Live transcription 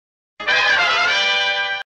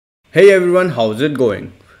Hey everyone, how's it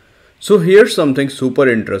going? So here's something super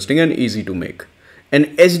interesting and easy to make. An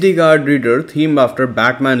SD card reader themed after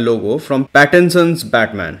Batman logo from Pattinson's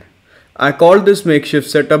Batman. I called this makeshift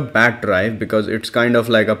setup Bat Drive because it's kind of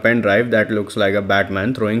like a pen drive that looks like a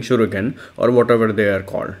Batman throwing shuriken or whatever they are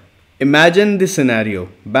called. Imagine this scenario.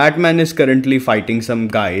 Batman is currently fighting some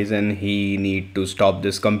guys and he need to stop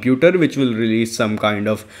this computer which will release some kind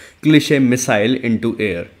of cliche missile into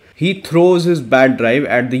air. He throws his bad drive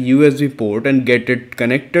at the USB port and get it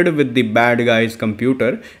connected with the bad guy's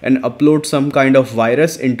computer and upload some kind of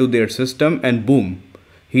virus into their system and boom,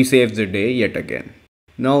 he saves the day yet again.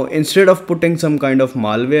 Now instead of putting some kind of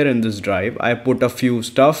malware in this drive, I put a few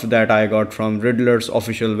stuff that I got from Riddler's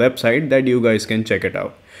official website that you guys can check it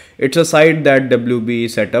out. It's a site that WB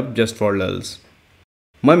set up just for lulz.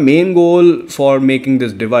 My main goal for making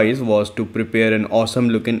this device was to prepare an awesome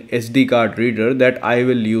looking SD card reader that I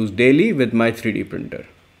will use daily with my 3D printer.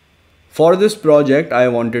 For this project, I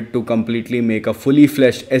wanted to completely make a fully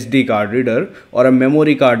fleshed SD card reader or a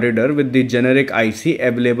memory card reader with the generic IC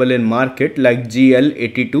available in market like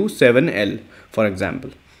GL827L for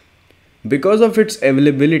example. Because of its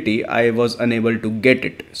availability, I was unable to get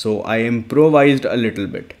it, so I improvised a little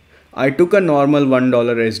bit. I took a normal $1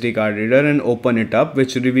 SD card reader and opened it up,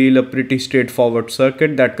 which revealed a pretty straightforward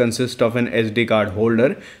circuit that consists of an SD card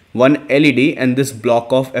holder, one LED and this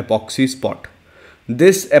block of epoxy spot.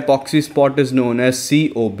 This epoxy spot is known as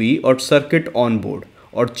COB or circuit on board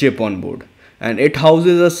or chip on board, and it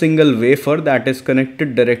houses a single wafer that is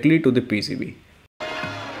connected directly to the PCB.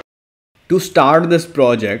 To start this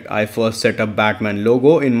project, I first set up Batman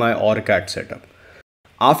logo in my OrCAD setup.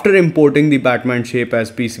 After importing the Batman shape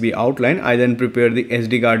as PCB outline, I then prepare the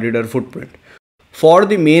SD card reader footprint. For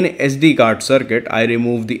the main SD card circuit, I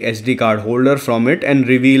remove the SD card holder from it and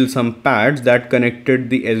reveal some pads that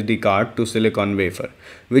connected the SD card to silicon wafer,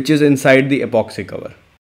 which is inside the epoxy cover.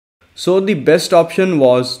 So the best option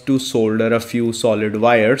was to solder a few solid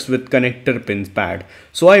wires with connector pins pad.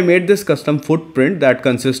 So I made this custom footprint that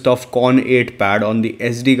consists of Con 8 pad on the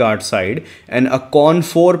SD card side and a Con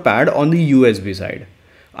 4 pad on the USB side.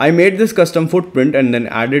 I made this custom footprint and then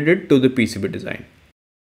added it to the PCB design.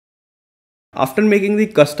 After making the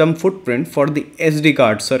custom footprint for the SD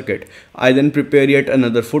card circuit, I then prepare yet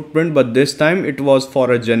another footprint, but this time it was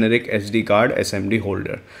for a generic SD card assembly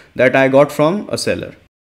holder that I got from a seller.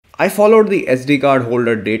 I followed the SD card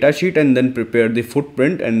holder datasheet and then prepared the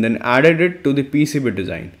footprint and then added it to the PCB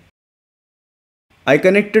design. I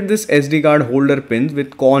connected this SD card holder pins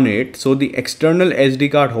with Con 8 so the external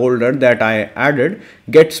SD card holder that I added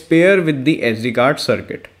gets paired with the SD card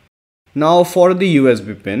circuit. Now for the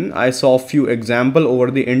USB pin, I saw few examples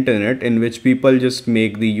over the internet in which people just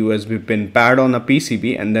make the USB pin pad on a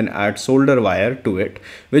PCB and then add solder wire to it,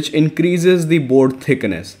 which increases the board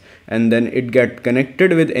thickness and then it gets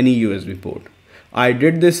connected with any USB port. I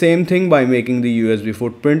did the same thing by making the USB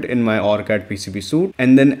footprint in my OrCAD PCB suite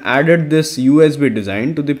and then added this USB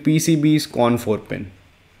design to the PCB's Con 4 pin.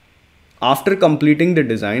 After completing the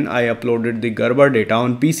design, I uploaded the Gerber data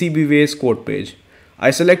on PCBWay's code page.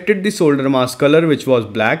 I selected the solder mask color which was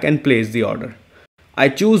black and placed the order. I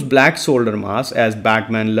choose black solder mask as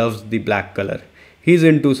Batman loves the black color. He's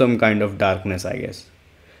into some kind of darkness, I guess.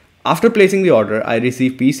 After placing the order, I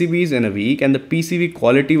received PCBs in a week and the PCB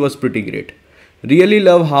quality was pretty great. Really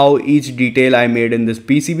love how each detail I made in this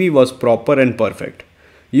PCB was proper and perfect.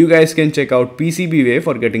 You guys can check out PCBWay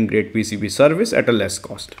for getting great PCB service at a less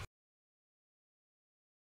cost.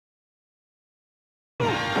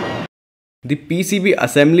 The PCB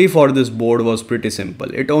assembly for this board was pretty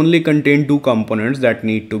simple. It only contained two components that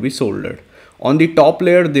need to be soldered. On the top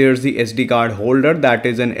layer there's the SD card holder that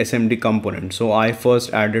is an SMD component. So I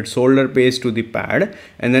first added solder paste to the pad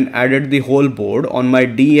and then added the whole board on my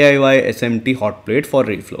DIY SMT hot plate for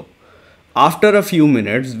reflow. After a few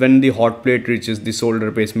minutes, when the hot plate reaches the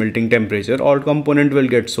solder paste melting temperature, all component will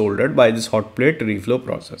get soldered by this hot plate reflow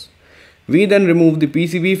process. We then remove the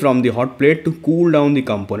PCB from the hot plate to cool down the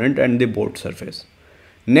component and the board surface.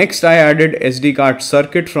 Next, I added SD card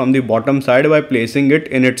circuit from the bottom side by placing it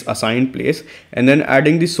in its assigned place and then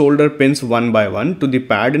adding the solder pins one by one to the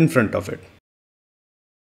pad in front of it.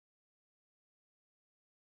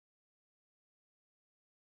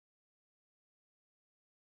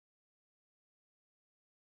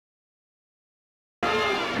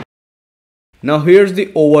 Now here's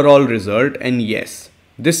the overall result, and yes,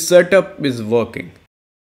 this setup is working.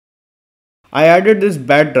 I added this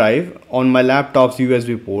bad drive on my laptop's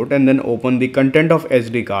USB port and then opened the content of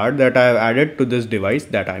SD card that I have added to this device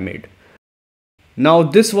that I made. Now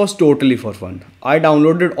this was totally for fun. I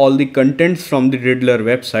downloaded all the contents from the Riddler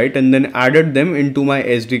website and then added them into my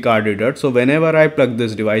SD card reader. So whenever I plug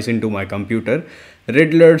this device into my computer,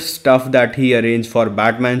 Riddler's stuff that he arranged for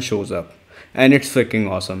Batman shows up. And it's freaking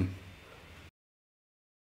awesome.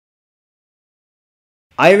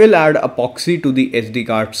 I will add epoxy to the SD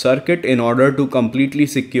card circuit in order to completely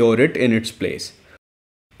secure it in its place.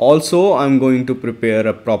 Also, I'm going to prepare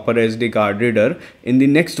a proper SD card reader in the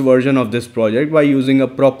next version of this project by using a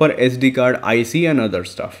proper SD card IC and other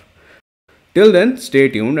stuff. Till then, stay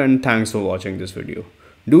tuned and thanks for watching this video.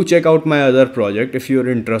 Do check out my other project if you're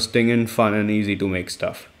interested in fun and easy to make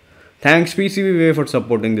stuff. Thanks PCB for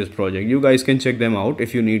supporting this project. You guys can check them out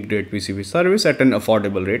if you need great PCB service at an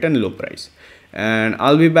affordable rate and low price. And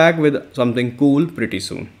I'll be back with something cool pretty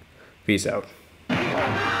soon. Peace out.